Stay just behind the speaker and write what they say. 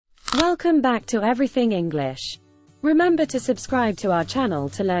Welcome back to Everything English. Remember to subscribe to our channel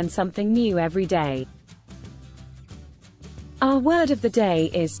to learn something new every day. Our word of the day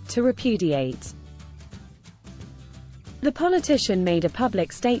is to repudiate. The politician made a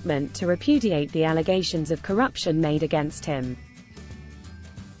public statement to repudiate the allegations of corruption made against him.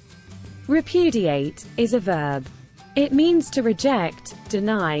 Repudiate is a verb. It means to reject,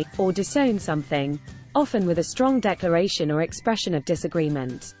 deny, or disown something, often with a strong declaration or expression of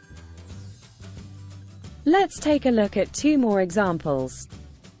disagreement. Let's take a look at two more examples.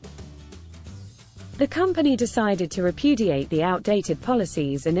 The company decided to repudiate the outdated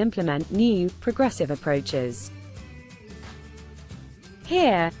policies and implement new, progressive approaches.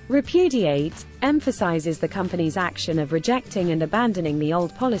 Here, repudiate emphasizes the company's action of rejecting and abandoning the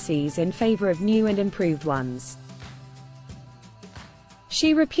old policies in favor of new and improved ones.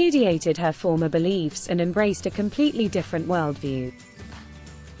 She repudiated her former beliefs and embraced a completely different worldview.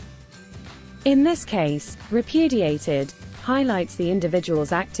 In this case, repudiated highlights the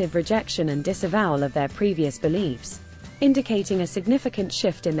individual's active rejection and disavowal of their previous beliefs, indicating a significant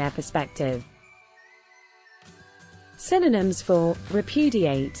shift in their perspective. Synonyms for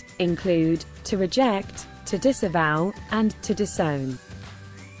repudiate include to reject, to disavow, and to disown.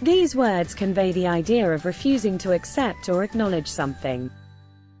 These words convey the idea of refusing to accept or acknowledge something.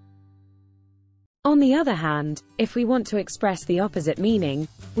 On the other hand, if we want to express the opposite meaning,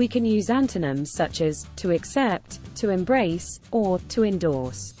 we can use antonyms such as to accept, to embrace, or to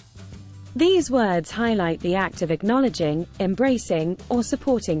endorse. These words highlight the act of acknowledging, embracing, or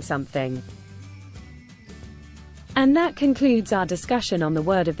supporting something. And that concludes our discussion on the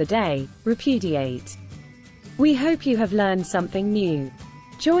word of the day, repudiate. We hope you have learned something new.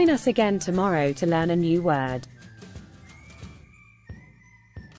 Join us again tomorrow to learn a new word.